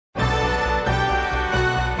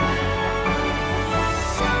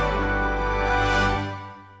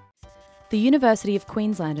The University of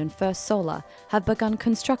Queensland and First Solar have begun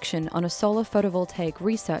construction on a solar photovoltaic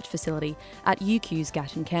research facility at UQ's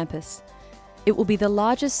Gatton campus. It will be the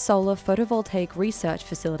largest solar photovoltaic research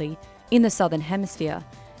facility in the Southern Hemisphere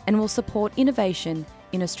and will support innovation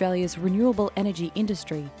in Australia's renewable energy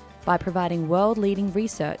industry by providing world-leading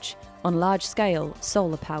research on large-scale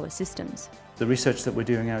solar power systems. The research that we're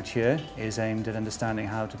doing out here is aimed at understanding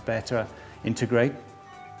how to better integrate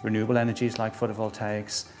renewable energies like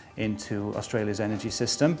photovoltaics into Australia's energy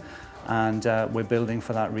system, and we're building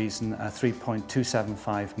for that reason a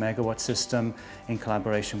 3.275 megawatt system in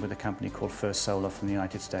collaboration with a company called First Solar from the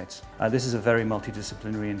United States. This is a very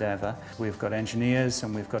multidisciplinary endeavour. We've got engineers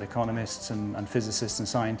and we've got economists and physicists and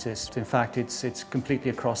scientists. In fact, it's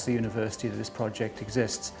completely across the university that this project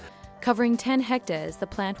exists. Covering 10 hectares, the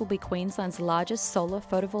plant will be Queensland's largest solar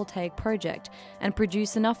photovoltaic project and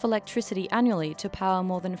produce enough electricity annually to power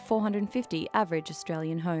more than 450 average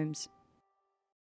Australian homes.